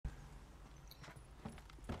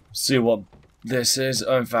See what this is.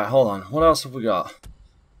 Oh, in fact, hold on. What else have we got?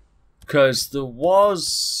 Because there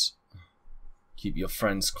was... Keep your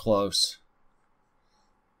friends close.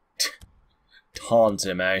 Taunt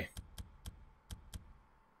him, eh?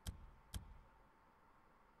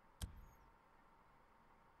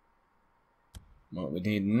 What we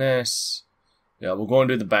need in this. Yeah, we'll go and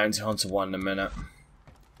do the bounty hunter one in a minute.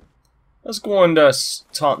 Let's go and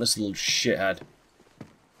taunt this little shithead.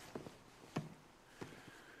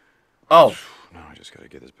 Oh. No, I just gotta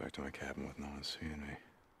get this back to my cabin with no one seeing me.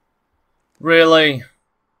 Really?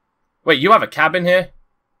 Wait, you have a cabin here?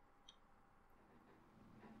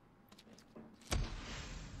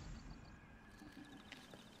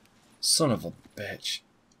 Son of a bitch.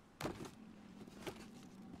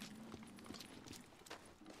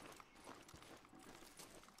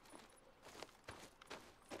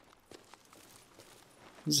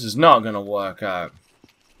 This is not gonna work out.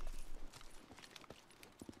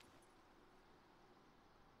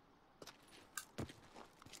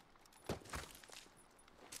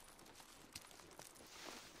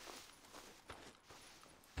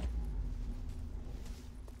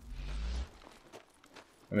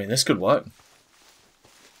 I mean, this could work.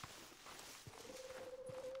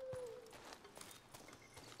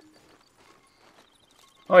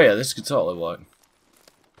 Oh yeah, this could totally work.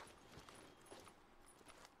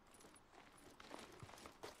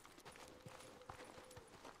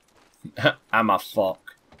 I'm a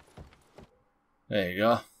fuck. There you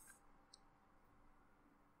go.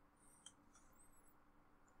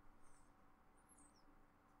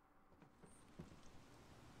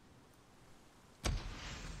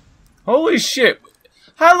 Holy shit!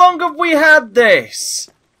 How long have we had this?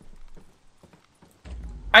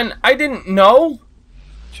 And I didn't know?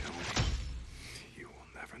 Joey, you will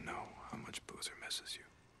never know how much Boozer misses you.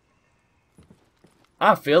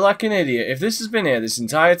 I feel like an idiot. If this has been here this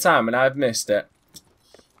entire time and I've missed it,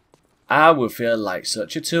 I would feel like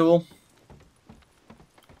such a tool.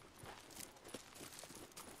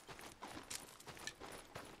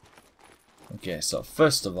 Okay, so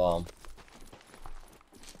first of all...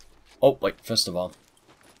 Oh, wait, first of all...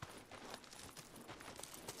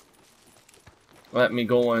 Let me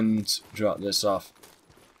go and drop this off.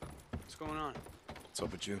 What's going on? What's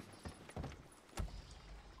up with you?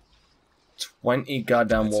 20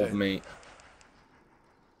 goddamn That's wolf it. meat.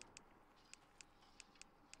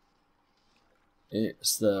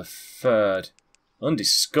 It's the third.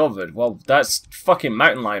 Undiscovered. Well, that's fucking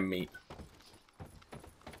mountain lion meat.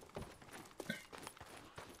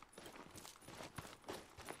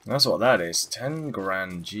 That's what that is. 10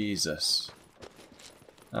 grand. Jesus.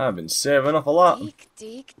 I've been saving up a lot.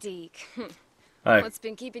 Deke. Hey. What's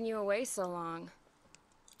been keeping you away so long?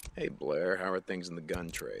 Hey Blair, how are things in the gun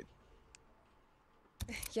trade?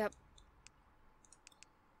 Yep,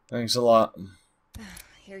 Thanks a lot.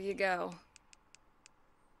 here you go.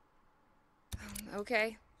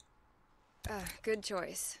 Okay. Good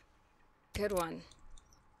choice. Good one.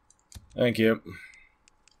 Thank you.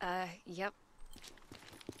 Yep.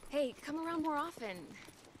 Hey, come around more often.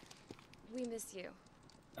 We miss you.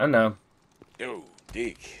 I know. Yo,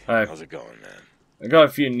 Deke. Hi. How's it going, man? I got a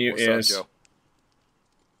few new What's ears. up,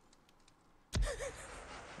 Joe?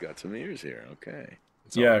 Got some ears here, okay.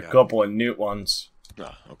 That's all Yeah, I a got. couple of new ones.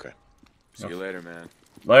 Ah, okay. See you later, man.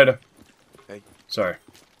 Later. Hey. Sorry.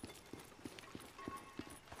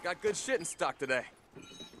 Got good shit in stock today.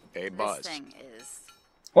 Hey, Buzz. This thing is...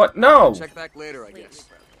 What? No! Check back later, I guess.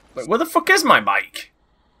 Wait, where the fuck is my bike?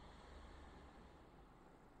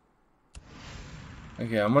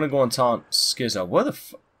 Okay, I'm gonna go and taunt Skizzo. Where the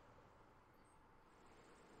fuck?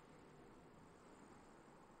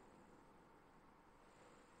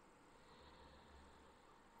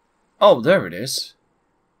 Oh, there it is.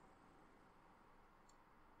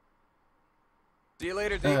 See you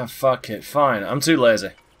later, Deke. Ah, fuck it. Fine. I'm too lazy.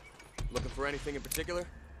 Looking for anything in particular?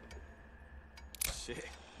 Shit,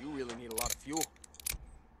 you really need a lot of fuel.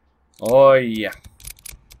 Oh, yeah.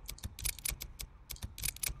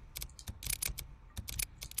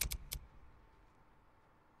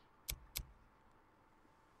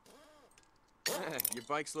 Your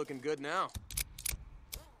bike's looking good now.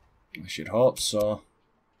 I should hope so.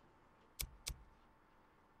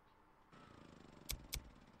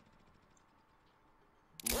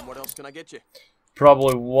 What else can I get you?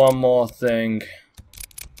 Probably one more thing.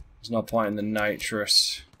 There's no point in the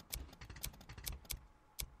nitrous.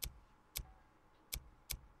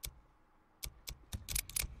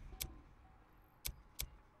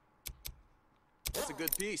 That's a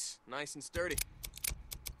good piece. Nice and sturdy.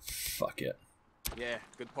 Fuck it. Yeah,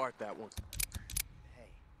 good part, that one.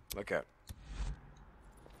 Look out.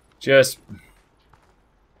 Just...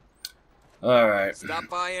 Alright. Stop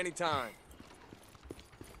by anytime.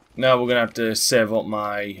 Now we're gonna have to save up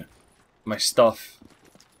my stuff.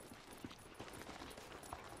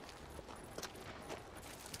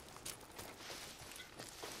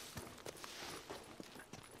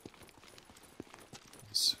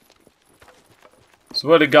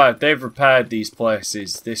 Swear to God, they've repaired these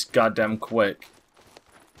places this goddamn quick.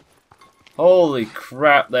 Holy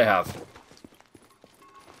crap, they have.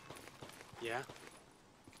 Yeah?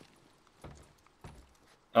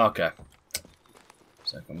 Okay.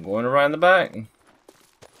 So I'm going around the back.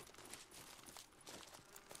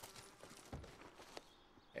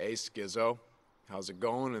 Hey, Skizzo. How's it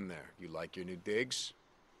going in there? You like your new digs?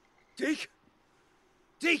 Deke?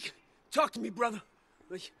 Deke! Talk to me, brother.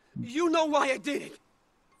 You know why I did it.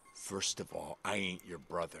 First of all, I ain't your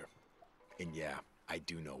brother. And yeah, I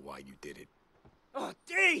do know why you did it. Oh,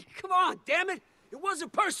 Deke! Come on, damn it! It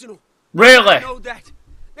wasn't personal. Really? I know that.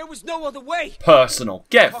 There was no other way. Personal.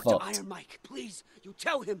 Get Talk fucked. to Iron Mike, please. You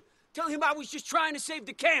tell him. Tell him I was just trying to save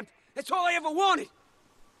the camp. That's all I ever wanted.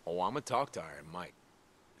 Oh, I'm gonna talk to Iron Mike.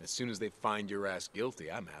 As soon as they find your ass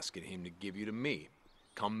guilty, I'm asking him to give you to me.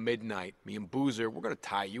 Come midnight, me and Boozer, we're gonna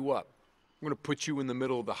tie you up. We're gonna put you in the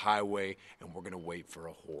middle of the highway, and we're gonna wait for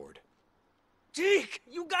a horde. Deke,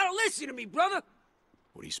 you gotta listen to me, brother.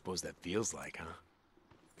 What do you suppose that feels like, huh?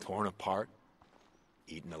 Torn apart?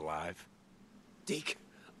 Eaten alive? Deke,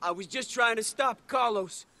 I was just trying to stop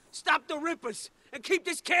Carlos. Stop the Rippers. And keep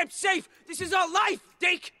this camp safe. This is our life,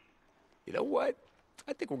 Deke. You know what?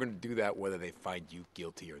 I think we're gonna do that whether they find you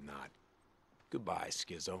guilty or not. Goodbye,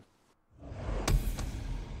 Skizzo.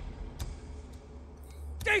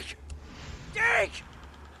 Deke! Deke!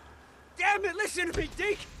 Damn it, listen to me,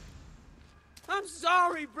 Deke! I'm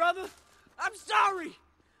sorry, brother. I'm sorry.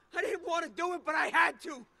 I didn't want to do it, but I had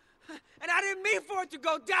to. And I didn't mean for it to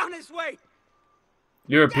go down this way.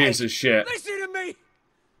 You're a Deke, piece of shit. Listen to me!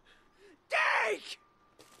 Deke!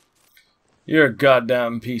 You're a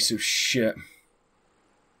goddamn piece of shit.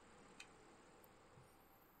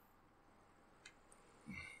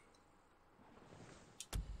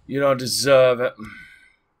 You don't deserve it.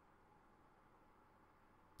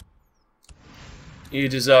 You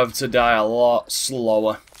deserve to die a lot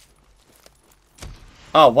slower.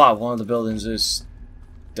 Oh wow, one of the buildings is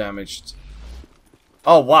damaged.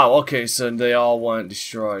 Oh wow, okay, so they all weren't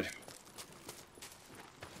destroyed.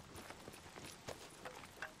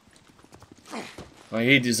 Well,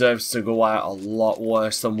 he deserves to go out a lot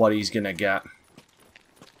worse than what he's gonna get.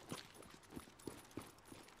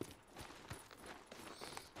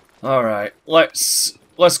 Alright, let's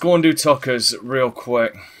go and do Tucker's real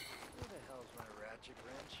quick.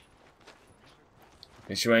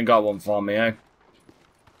 Guess you ain't got one for me, eh?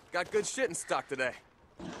 Got good shit in stock today.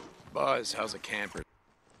 Buzz, how's a camper?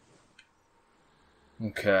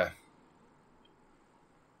 Okay.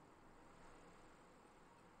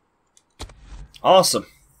 Awesome.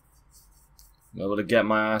 I'm able to get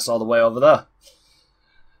my ass all the way over there.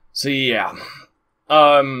 So yeah.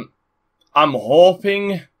 I'm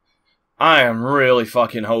hoping, I am really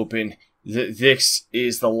fucking hoping that this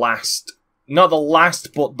is the last, not the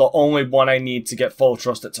last, but the only one I need to get full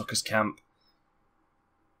trust at Tucker's camp.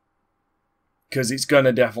 Because it's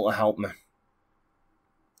gonna definitely help me.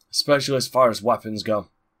 Especially as far as weapons go.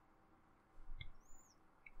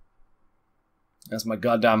 That's my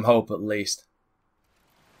goddamn hope, at least.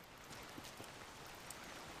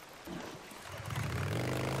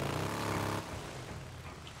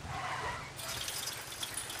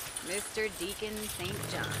 Mr. Deacon St.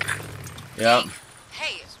 John. Yeah.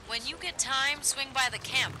 Hey, when you get time, swing by the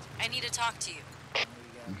camp. I need to talk to you.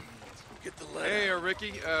 Get the letter. Hey,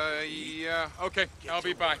 Ricky. Yeah. Okay, I'll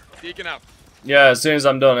be by. Deacon out. Yeah, as soon as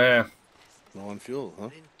I'm done here. Low on fuel, huh?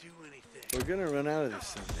 We're gonna run out of this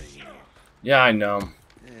someday, you know. Yeah, I know.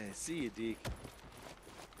 Yeah, see you, Deke.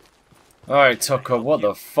 Alright, Tucker, what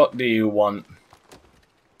the fuck do you want?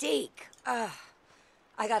 Deke, I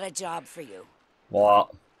got a job for you.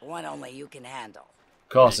 What? One only you can handle. Of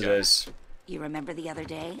course it is. You remember the other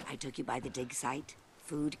day I took you by the dig site?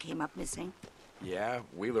 Food came up missing? Yeah,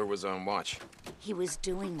 Wheeler was on watch. He was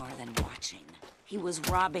doing more than watching. He was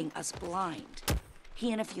robbing us blind.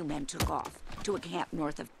 He and a few men took off to a camp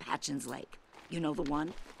north of Patchen's Lake. You know the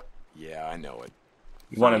one? Yeah, I know it.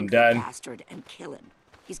 You want him Find dead? the bastard and kill him.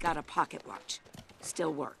 He's got a pocket watch.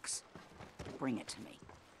 Still works. Bring it to me.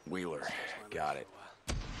 Wheeler, got it.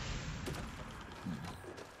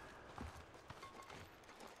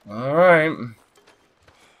 Alright. Gotta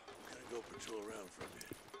go patrol around for a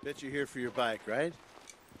bit. Bet you're here for your bike, right?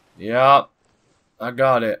 Yeah. I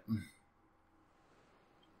got it.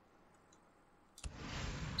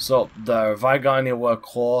 So, there, have I got anywhere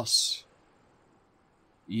close?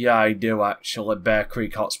 Yeah, I do actually. Bear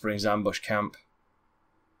Creek Hot Springs Ambush Camp.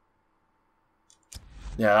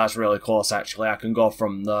 Yeah, that's really close actually. I can go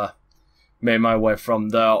from there. Make my way from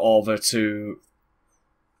there over to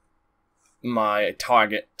my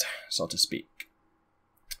target, so to speak.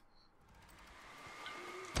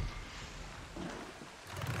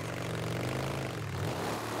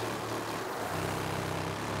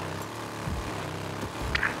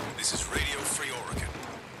 This is Radio Free Oregon.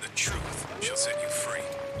 The truth shall set you free.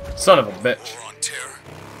 Son of a bitch. War on terror,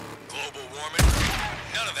 global warming,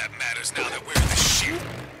 none of that matters now that we're in the shit.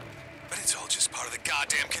 But it's all just part of the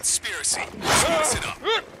goddamn conspiracy. So listen up.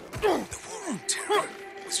 The war on terror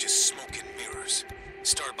was just smoke and mirrors.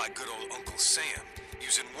 Started by good old Uncle Sam,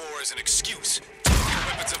 using war as an excuse to create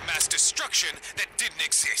weapons of mass destruction that didn't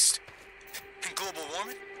exist. And global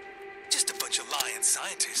warming? Just a bunch of lying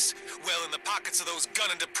scientists, well in the pockets of those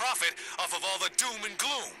gunning to profit off of all the doom and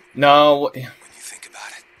gloom. No. When you think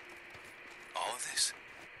about it, all of this,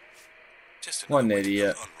 just What an another way to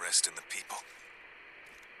idiot. build unrest in the people.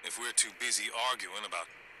 If we're too busy arguing about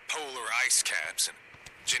polar ice caps and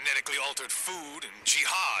genetically altered food and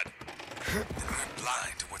jihad, then we're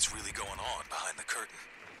blind to what's really going on behind the curtain.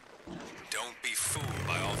 Don't be fooled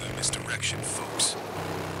by all their misdirection, folks.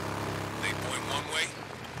 They point one way,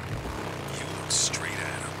 you look straight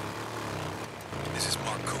at them. This is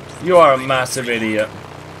Mark Copeland. You are a massive idiot.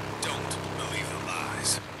 Don't believe the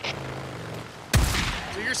lies.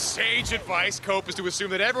 So your sage advice, Cope, is to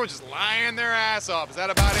assume that everyone's just lying their ass off. Is that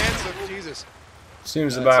about it? So, Jesus.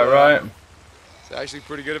 Seems about right. It's actually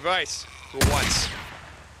pretty good advice. For once.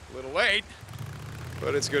 A little late,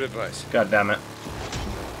 but it's good advice. God damn it.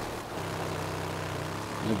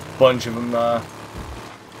 There's a bunch of them there.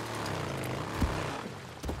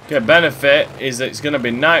 Okay, benefit is that it's going to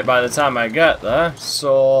be night by the time I get there,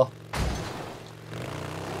 so...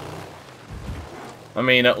 I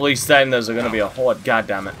mean, at least then there's going to be a horde. God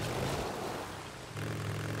damn it.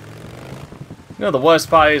 You know, the worst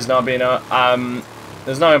part is not being there's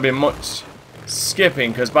not going to be much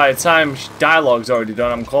skipping, because by the time dialogue's already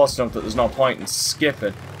done, I'm close enough that there's no point in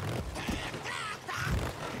skipping.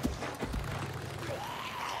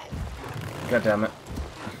 God damn it.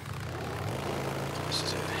 This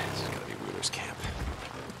is it. This is gonna be Wheeler's camp.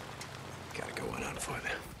 Gotta go on foot.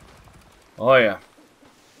 Oh yeah.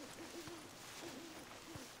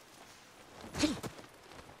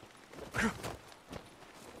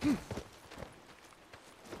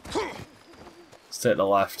 Let's take the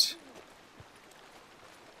left.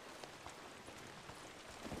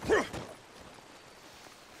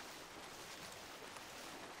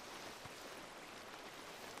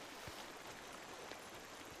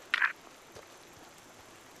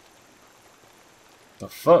 The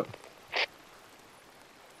fuck?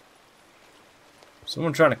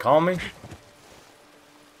 Someone trying to call me?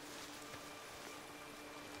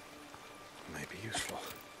 Might be useful.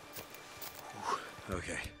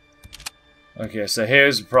 Okay. Okay, so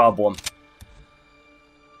here's the problem.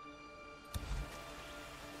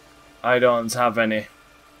 I don't have any.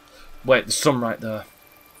 Wait, there's some right there.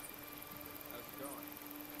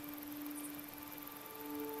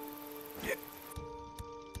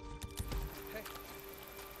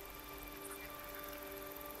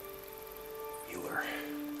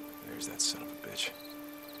 There's that son of a bitch.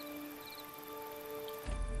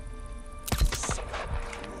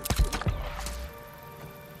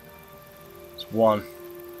 It's one.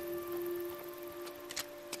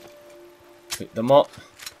 Pick them up.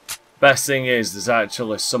 Best thing is, there's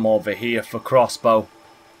actually some over here for crossbow.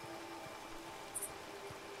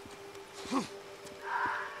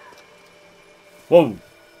 Whoa.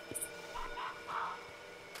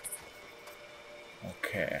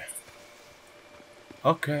 Okay.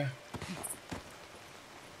 Okay.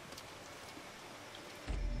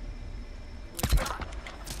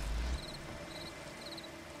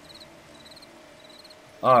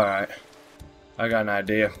 Alright. I got an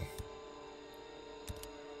idea.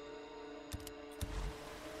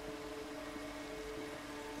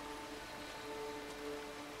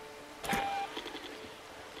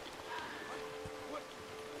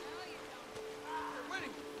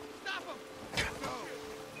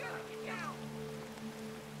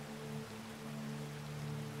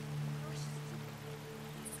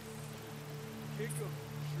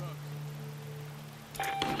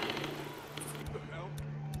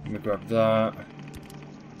 Let me grab that.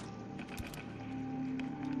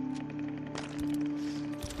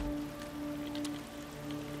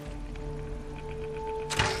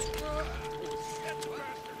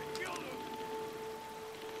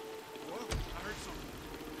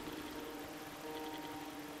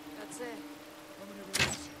 That's it.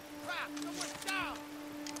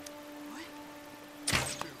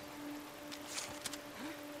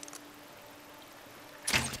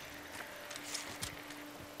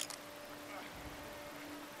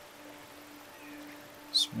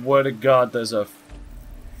 Swear to God, there's a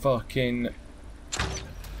fucking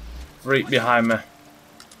freak behind me.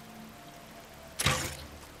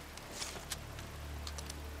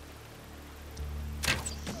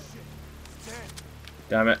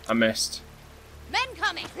 Damn it, I missed. Men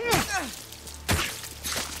coming!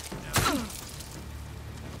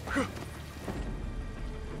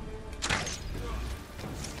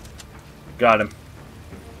 Got him.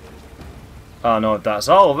 I don't know if that's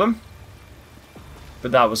all of them,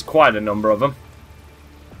 but that was quite a number of them.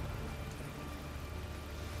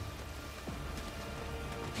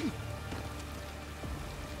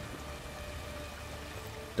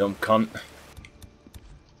 Dumb cunt.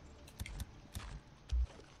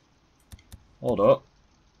 Hold up.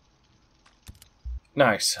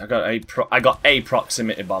 Nice. I got a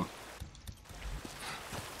proximity bomb.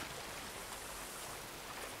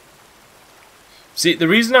 See, the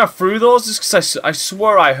reason I threw those is because I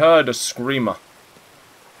swore I heard a screamer.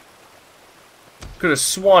 Could have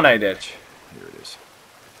sworn I did. Here it is.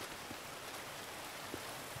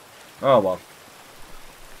 Oh well.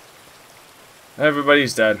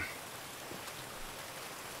 Everybody's dead.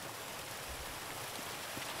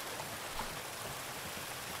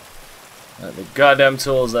 The goddamn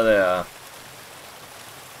tools that they are.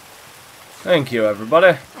 Thank you,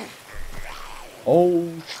 everybody.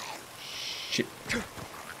 Oh, shit.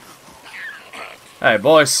 Hey,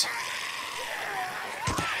 boys.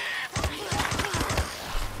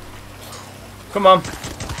 Come on.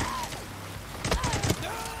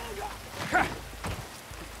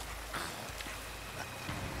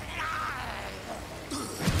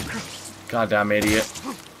 Goddamn idiot.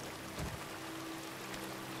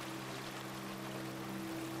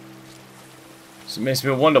 So it makes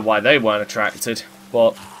me wonder why they weren't attracted,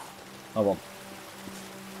 but oh well.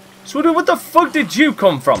 Sweetie, what the fuck did you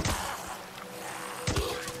come from?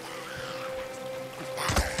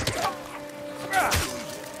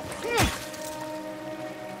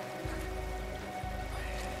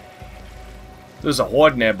 There's a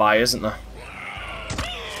horde nearby, isn't there?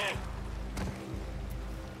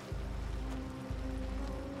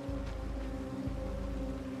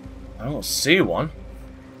 I don't see one.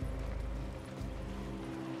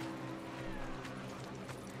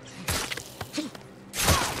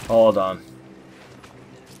 Hold on.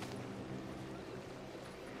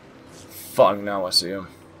 Fuck, now I see him.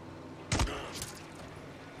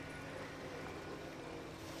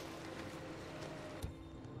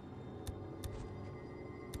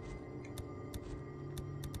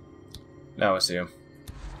 Now I see him.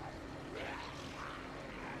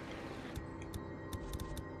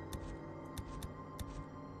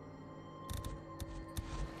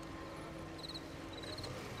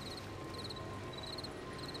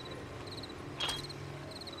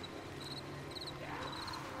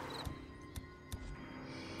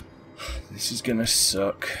 This is gonna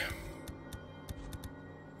suck.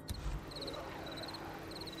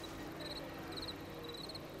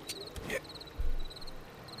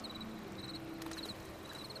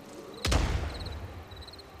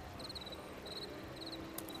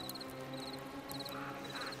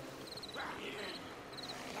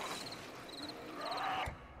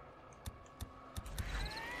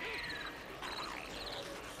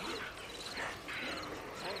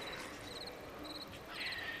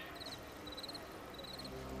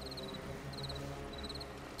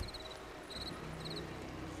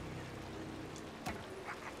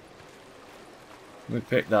 Let me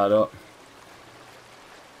pick that up.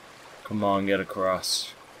 Come on, get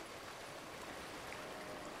across.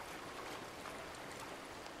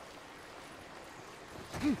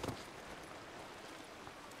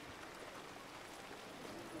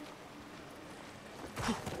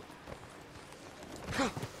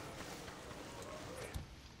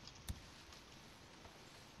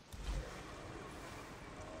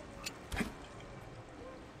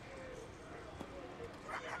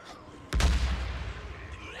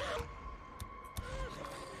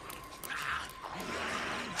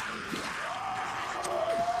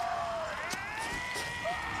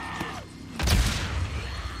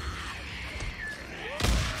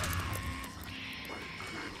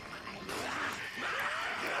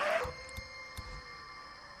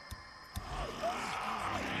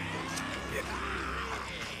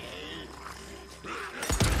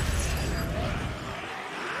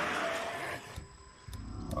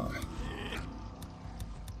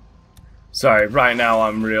 Sorry, right now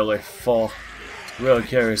I'm really full. Really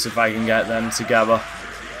curious if I can get them together.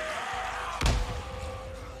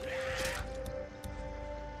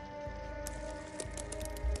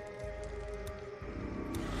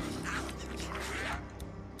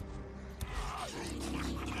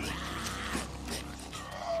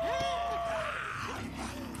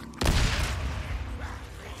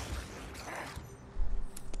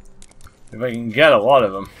 If I can get a lot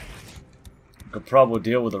of them, I could probably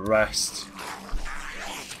deal with the rest.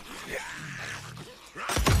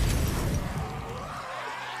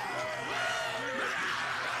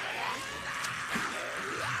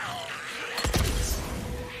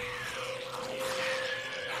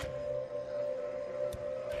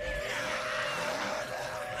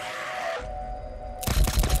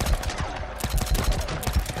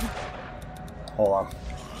 Hold on.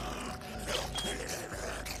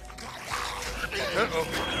 Uh-oh.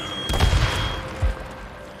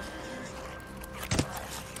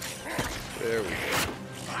 There we go.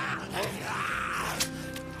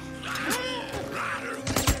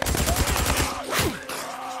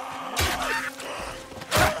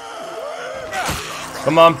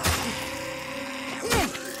 Come on.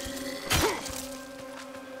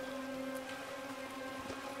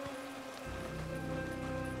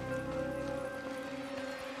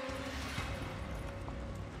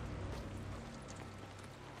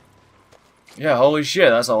 Yeah, holy shit,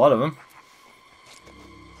 that's a lot of them.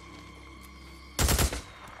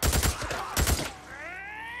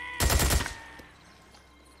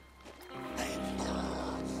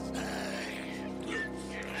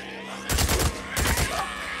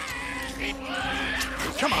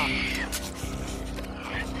 Come on.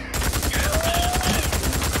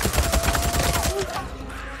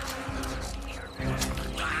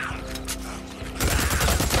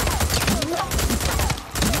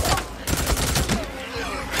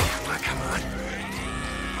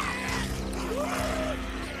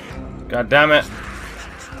 God damn it.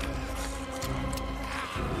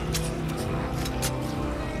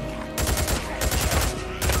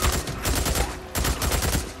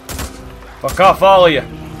 Fuck off, all of you.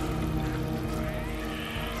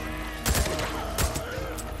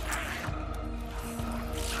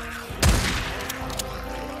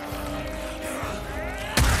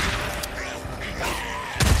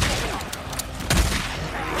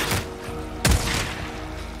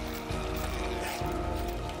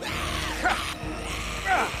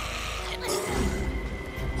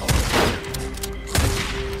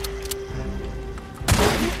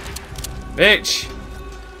 Bitch!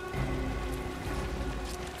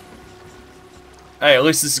 Hey, at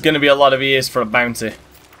least this is going to be a lot of years for a bounty.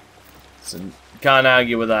 So, can't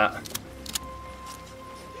argue with that.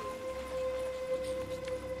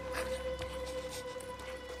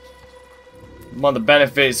 One of the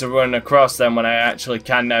benefits of running across them when I actually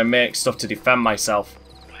can now make stuff to defend myself.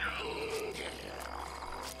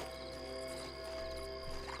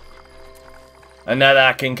 And now that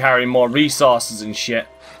I can carry more resources and shit.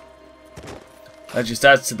 That just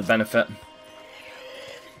adds to the benefit.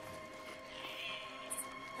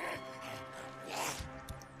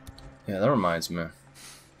 Yeah, that reminds me.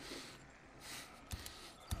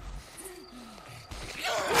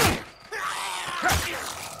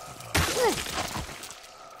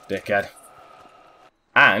 Dickhead.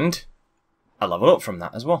 And I level up from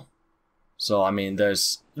that as well. So I mean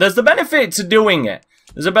there's the benefit to doing it.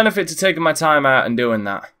 There's a benefit to taking my time out and doing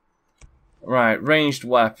that. Right, ranged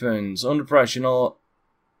weapons. Under pressure no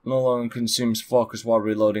longer consumes focus while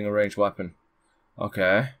reloading a ranged weapon.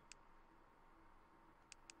 Okay.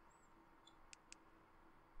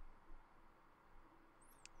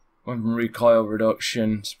 Weapon recoil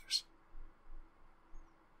reduction.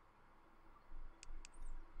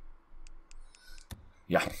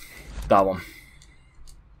 Yeah, that one.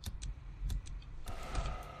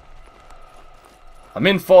 I'm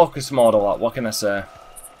in focus mode a lot, what can I say?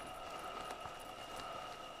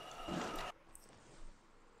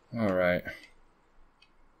 Alright.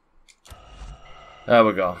 There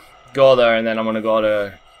we go. Go there and then I'm gonna go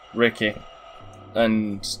to Ricky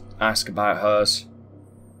and ask about hers.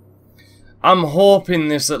 I'm hoping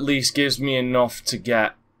this at least gives me enough to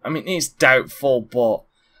get... I mean, it's doubtful, but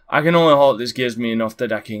I can only hope this gives me enough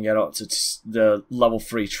that I can get up to the level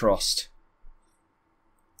 3 trust.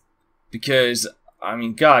 Because, I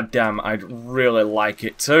mean, goddamn, I'd really like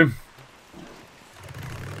it too.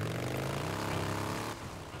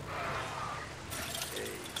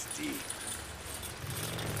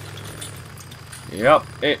 Yep,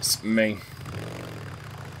 it's me.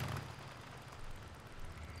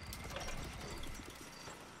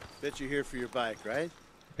 Bet you're here for your bike, right?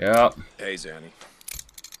 Yep. Hey, Zanny.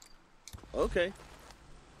 Okay.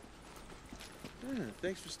 Yeah,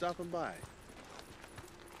 thanks for stopping by.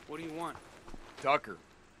 What do you want? Tucker.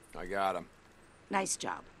 I got him. Nice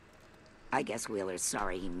job. I guess Wheeler's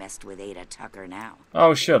sorry he messed with Ada Tucker now.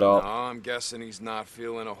 Oh, shut up. No, I'm guessing he's not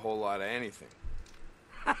feeling a whole lot of anything.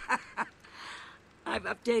 I've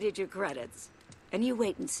updated your credits. And you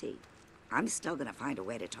wait and see. I'm still gonna find a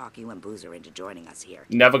way to talk you and Boozer into joining us here.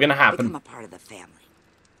 Never gonna happen. Become a part of the family.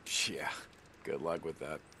 Yeah, good luck with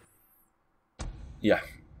that. Yeah.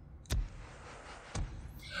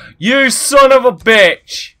 You son of a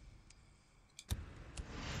bitch!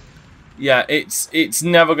 Yeah, it's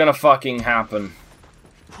never gonna fucking happen.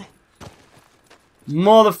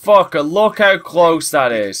 Motherfucker, look how close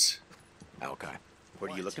that is. Okay.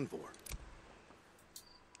 What are you looking for?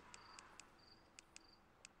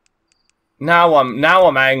 Now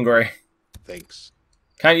I'm angry. Thanks.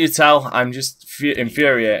 Can't you tell? I'm just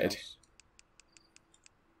infuriated.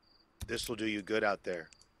 This will do you good out there.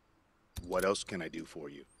 What else can I do for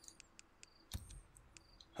you?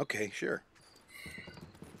 Okay, sure.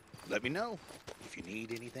 Let me know if you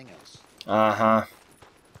need anything else. Uh-huh.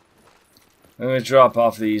 Let me drop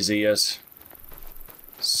off these ears.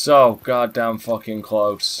 So goddamn fucking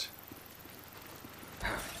close.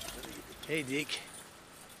 Hey, Deke.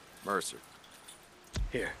 Mercer.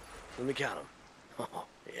 Here, let me count them. Oh,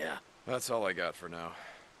 yeah. That's all I got for now.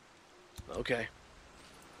 Okay.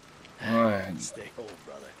 Alright. Stay home,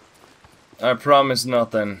 brother. I promise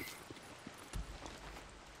nothing.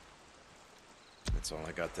 That's all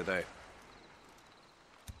I got today.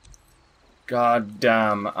 God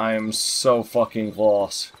damn, I am so fucking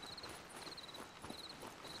close.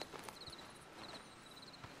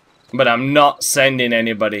 But I'm not sending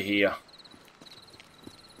anybody here.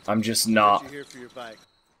 I'm just not. What you here for your bike?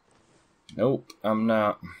 Nope, I'm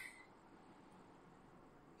not.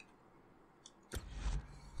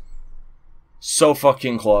 So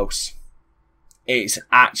fucking close. It's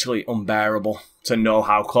actually unbearable to know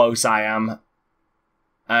how close I am.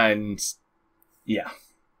 And yeah.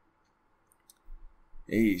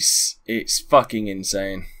 It's fucking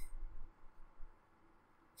insane.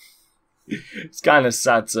 It's kind of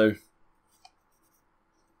sad too.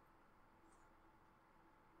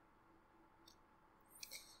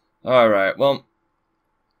 Alright, well.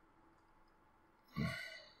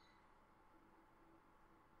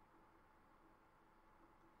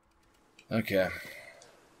 Okay.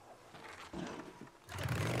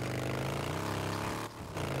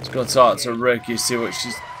 Let's go talk to Ricky, see what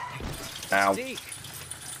she's... Ow.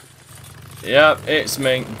 Yep, it's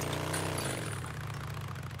me.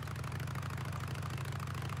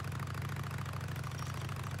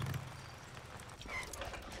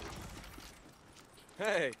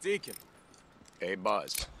 Hey, Deacon. Hey,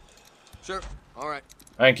 Buzz. Sure, alright.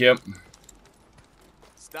 Thank you.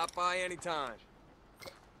 Stop by anytime.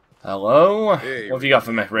 Hello? Hey, What have you got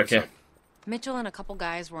for me, Ricky? Mitchell and a couple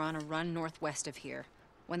guys were on a run northwest of here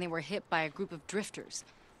when they were hit by a group of drifters.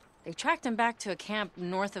 They tracked them back to a camp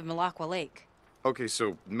north of Malacqua Lake. Okay,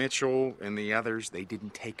 so Mitchell and the others, they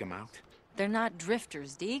didn't take him out? They're not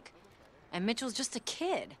drifters, Deke. And Mitchell's just a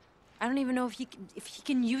kid. I don't even know if he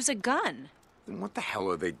can use a gun. Then what the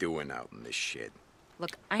hell are they doing out in this shit?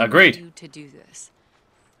 Look, I Agreed. need you to do this.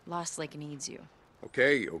 Lost Lake needs you.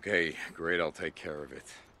 Okay, great, I'll take care of it.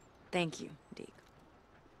 Thank you, Deke.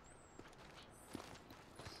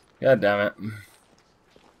 God damn it.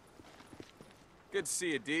 Good to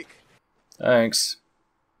see you, Deke. Thanks.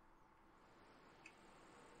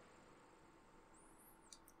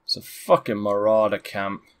 It's a fucking marauder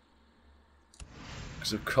camp.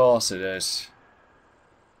 Because of course it is.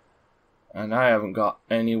 And I haven't got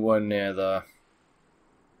anywhere near there.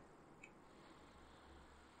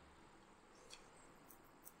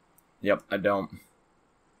 Yep, I don't.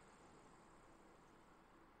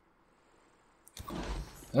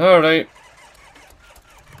 Alright.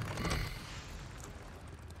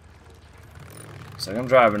 So I'm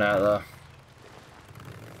driving out there.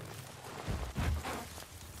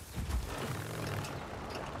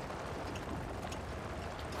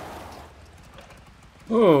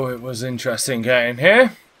 Oh, it was interesting getting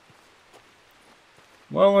here.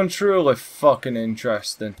 Well and truly fucking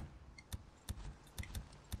interesting.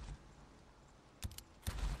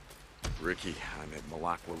 Ricky, I'm at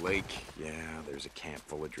Malacqua Lake. Yeah, there's a camp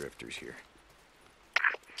full of drifters here.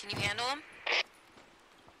 Can you handle him?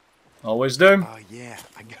 Always do. Yeah,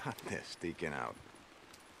 I got this. Deacon out.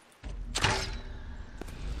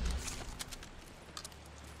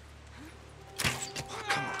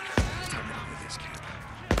 Come on, let's get out of this camp.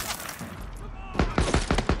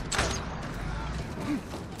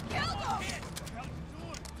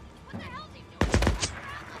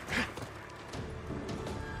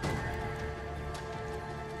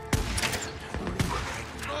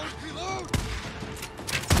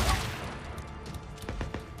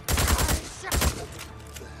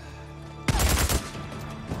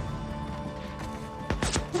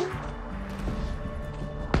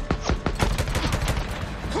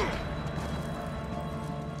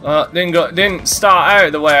 Didn't start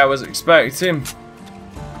out the way I was expecting.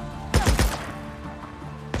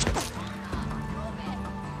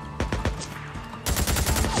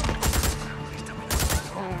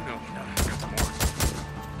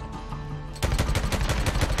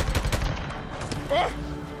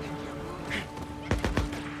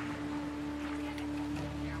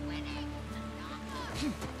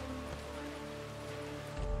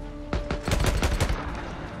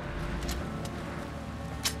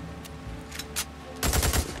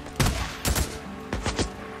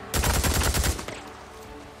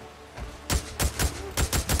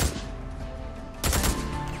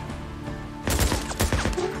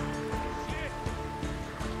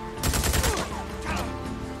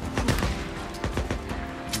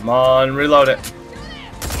 Come on, reload it.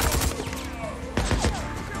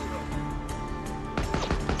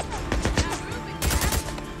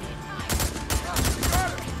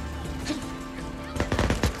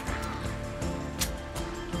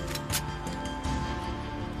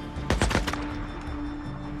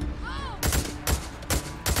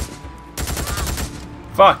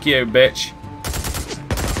 Fuck you, bitch.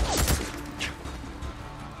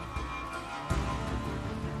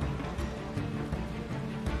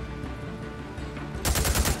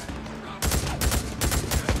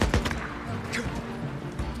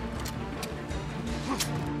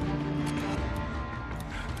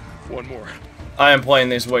 One more. I am playing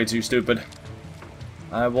this way too stupid.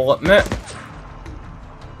 I will admit.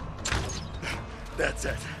 That's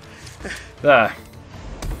it. There.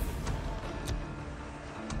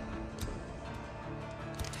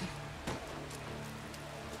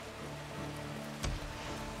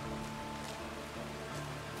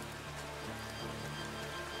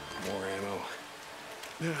 More ammo.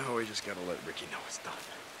 Now we just gotta let Ricky know it's done.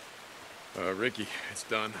 Ricky, it's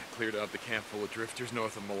done. I cleared out the camp full of drifters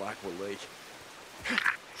north of Malacqua Lake.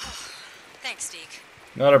 Thanks, Deke.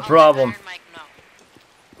 Not a problem. I'll let Mike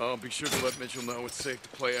know. I'll be sure to let Mitchell know it's safe to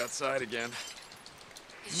play outside again.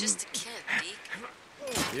 He's just a kid,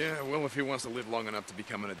 Deke. Yeah, well, if he wants to live long enough to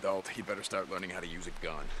become an adult, he better start learning how to use a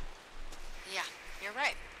gun. Yeah, you're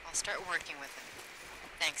right. I'll start working with him.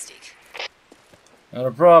 Thanks, Deke. Not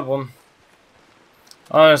a problem.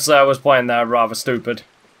 Honestly, I was playing that rather stupid.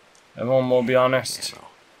 Everyone will be honest.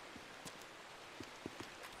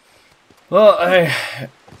 Well, hey,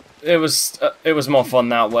 it was more fun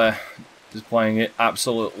that way. Just playing it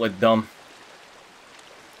absolutely dumb.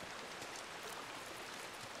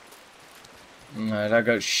 Alright, I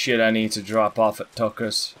got shit I need to drop off at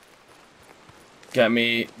Tucker's. Get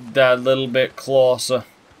me that little bit closer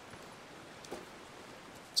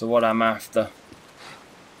to what I'm after.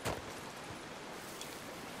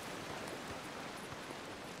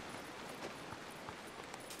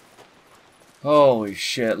 Holy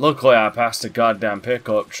shit, luckily I passed a goddamn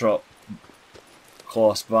pickup truck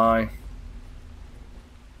close by.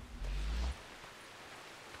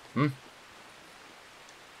 Oh,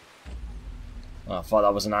 I thought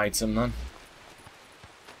that was an item then.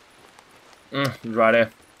 Right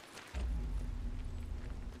here.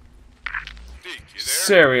 Deke, you there?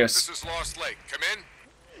 Serious. This is Lost Lake. Come in.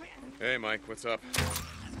 Hey, Mike, what's up?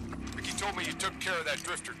 Ricky told me you took care of that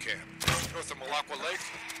drifter camp north of Malacqua Lake.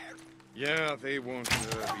 Yeah, they won't be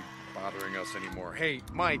bothering us anymore. Hey,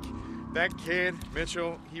 Mike, that kid,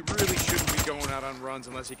 Mitchell, he really shouldn't be going out on runs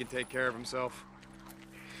unless he can take care of himself.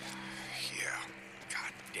 Yeah.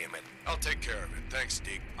 God damn it. I'll take care of it. Thanks,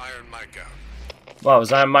 Deke. Iron Mike out. Wow,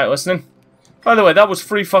 was Iron Mike listening? By the way, that was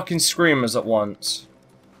 3 fucking screamers at once.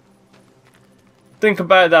 Think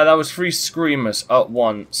about that, that was 3 screamers at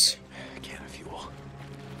once. Can of fuel.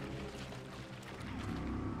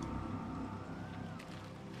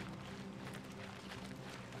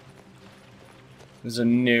 There's a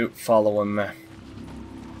newt following me.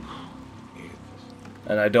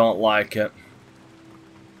 And I don't like it.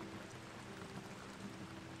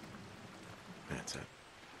 That's it.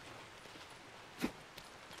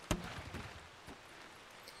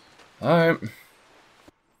 Alright.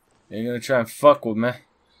 You're gonna try and fuck with me.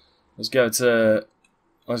 Let's get to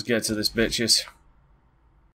this bitches.